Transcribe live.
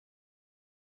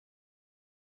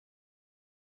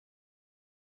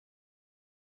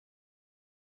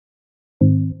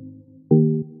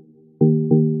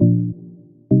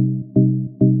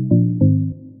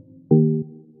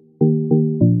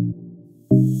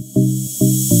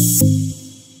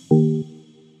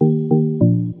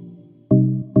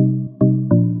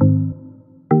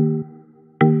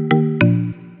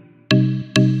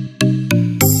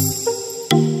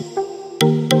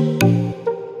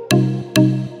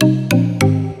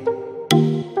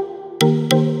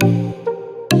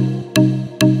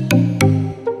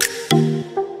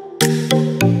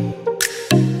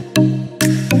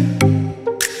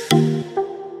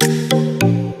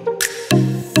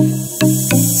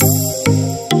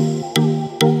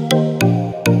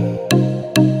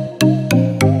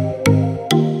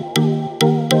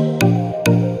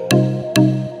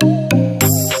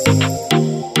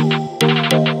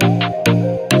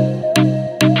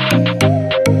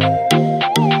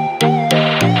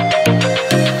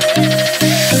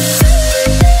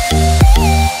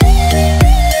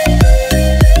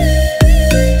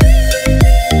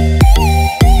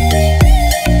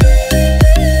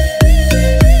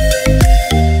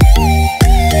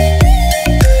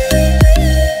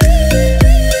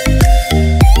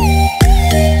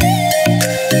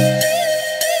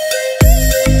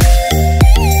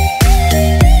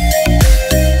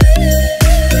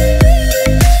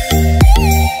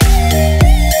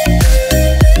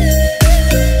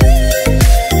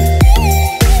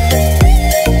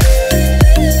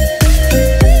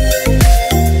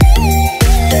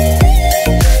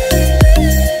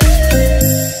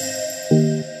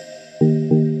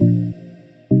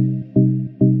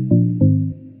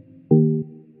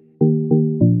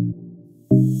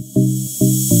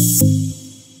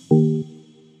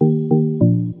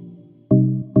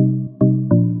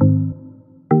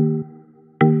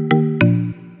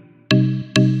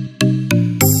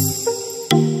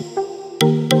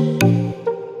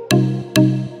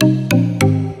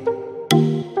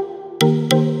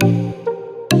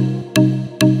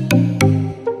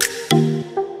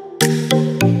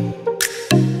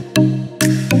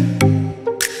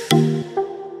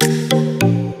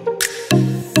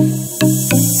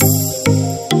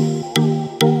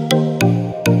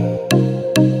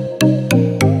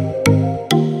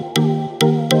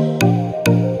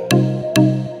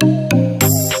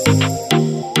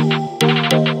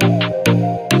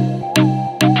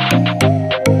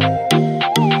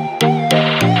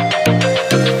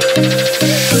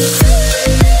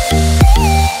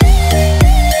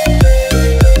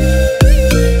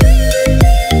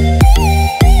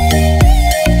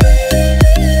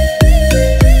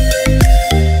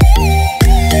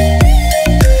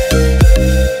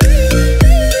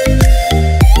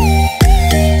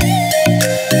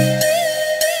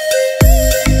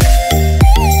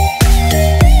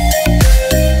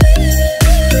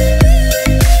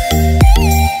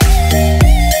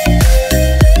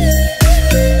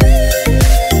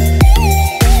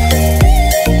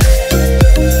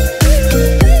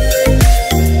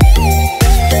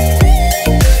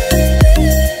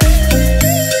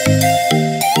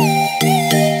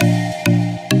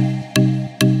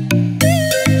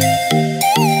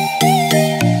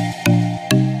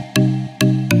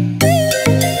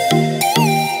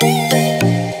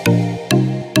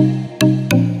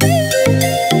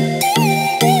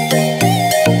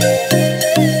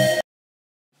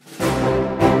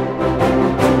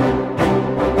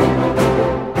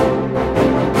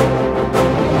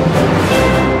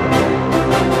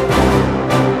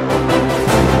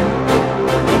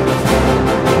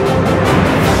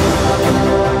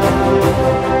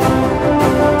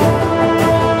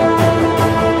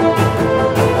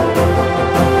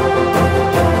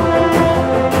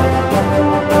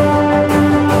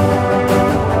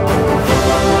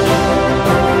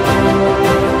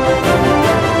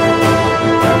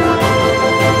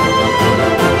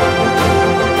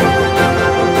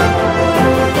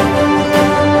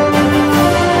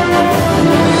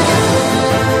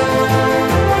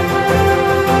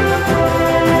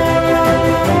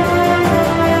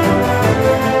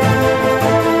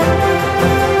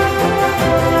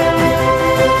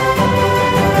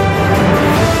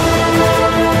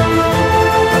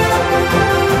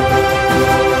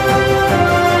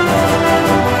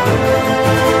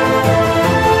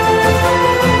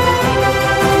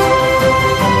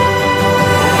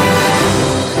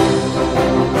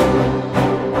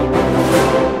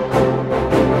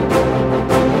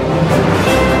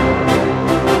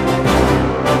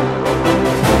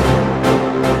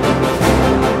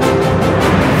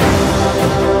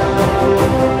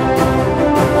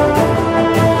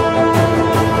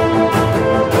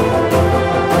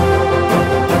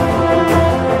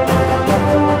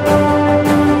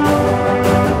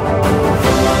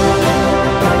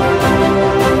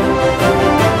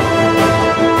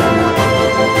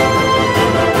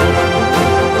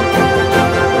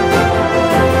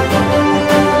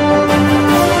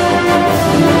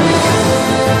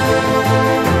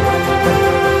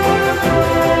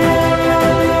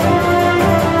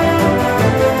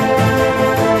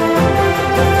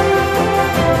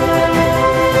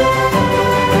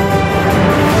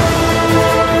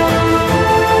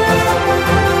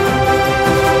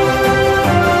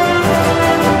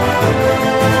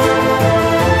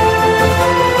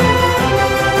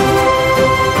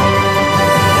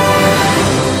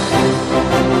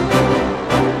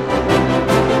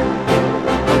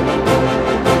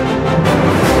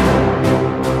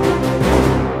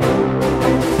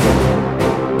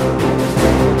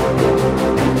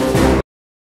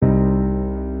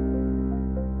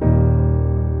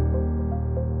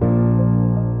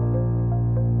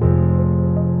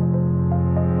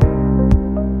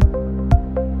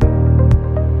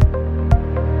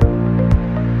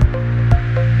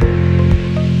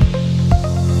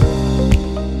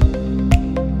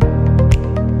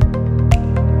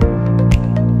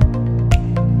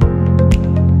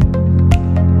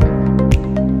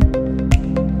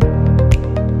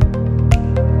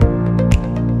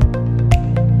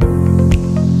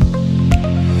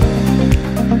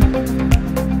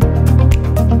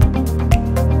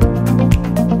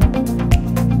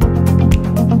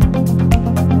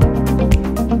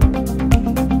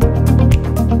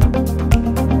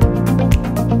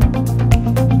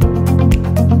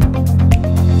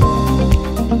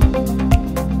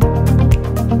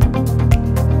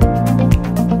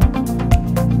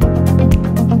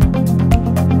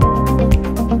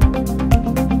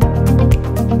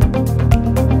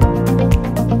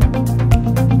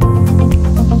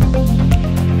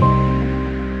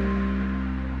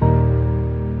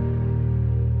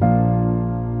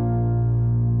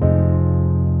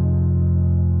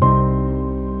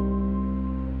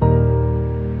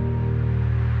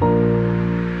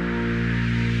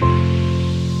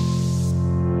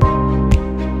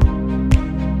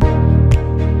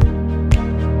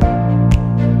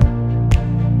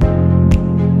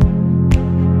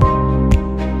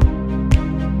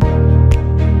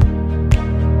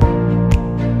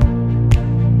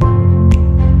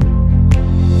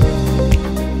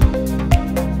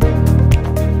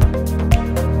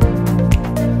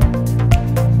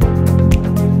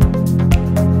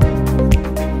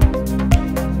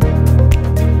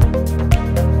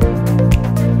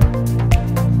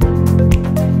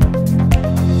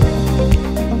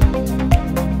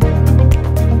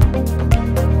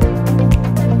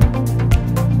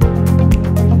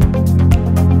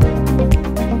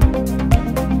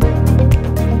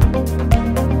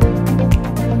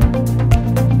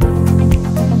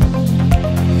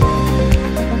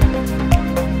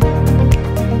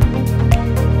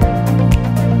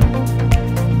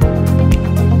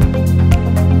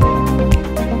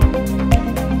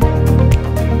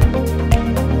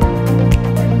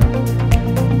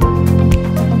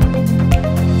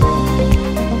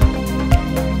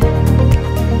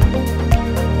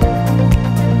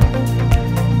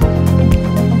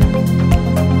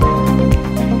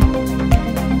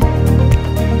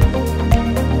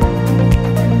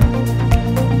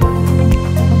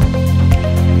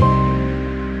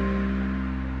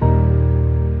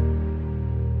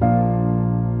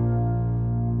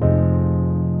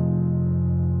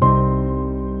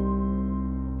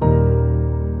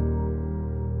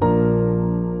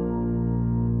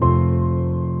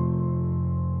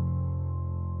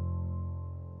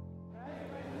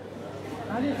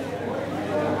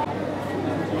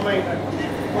467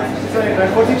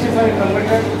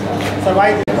 converted,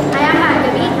 survived. I am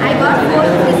Bhargavi. I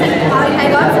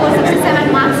got 467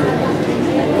 marks.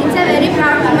 It's a very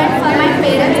proud moment for my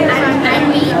parents and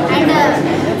me, and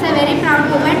it's a very proud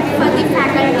moment for the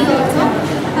faculty also.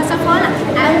 First of all,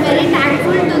 I am very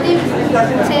thankful to the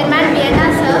chairman Vienna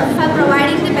sir for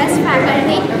providing the best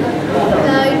faculty.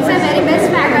 It's a very best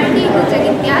faculty in the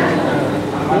Jagtial.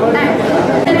 Thank you.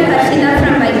 Rashida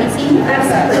from YPC. I've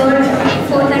scored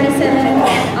 437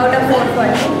 out of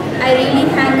 440. I really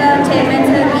thank our chairman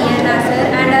sir Vienna sir,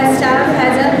 and our staff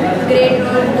has a great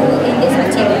role too in this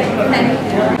achievement. Thank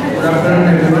you. Good afternoon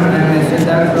everyone. I am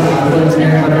Siddharth from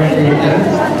Acnchannel.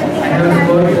 I have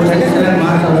scored 467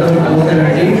 marks out of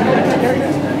 470.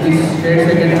 This state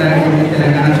second rank in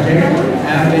Telangana state.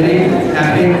 I am very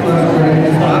happy for scoring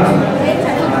these marks.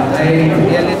 I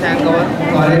really thank our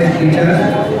college teachers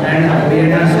and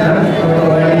Vienna sir for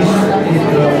providing this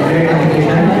great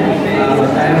education.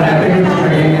 I am happy to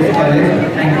study in this college.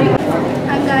 Thank you.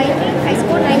 I'm Gayatri. I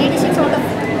scored 986 out of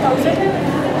 1000.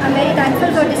 I'm very thankful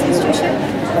for this institution,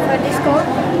 for this score.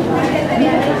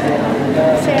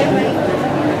 Share my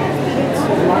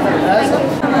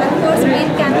course main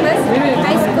campus.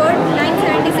 I scored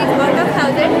 976 out of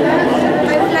 1000.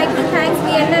 I would like to thank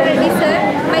Vienna Reddy sir,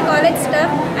 my college staff,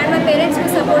 and my parents who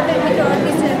supported me throughout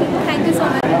this journey. Thank you so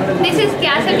much. This is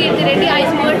Jagtial. I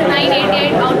scored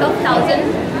 988 out of 1000.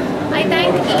 I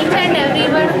thank each and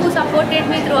everyone who supported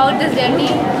me throughout this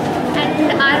journey,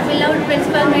 and our beloved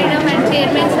principal madam and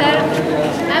chairman sir.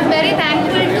 I am very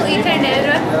thankful to each and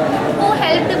everyone who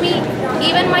helped me,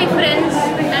 even my friends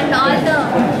and all the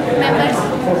members.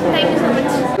 Thank you so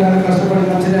much. కష్టపడి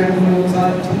మంచి ర్యాంకులు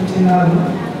సాధించినారు.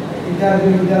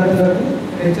 విద్యార్థులకు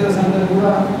లెక్చరర్స్ అందరూ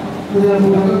కూడా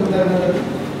హృదయపూర్వక కృతజ్ఞతలు.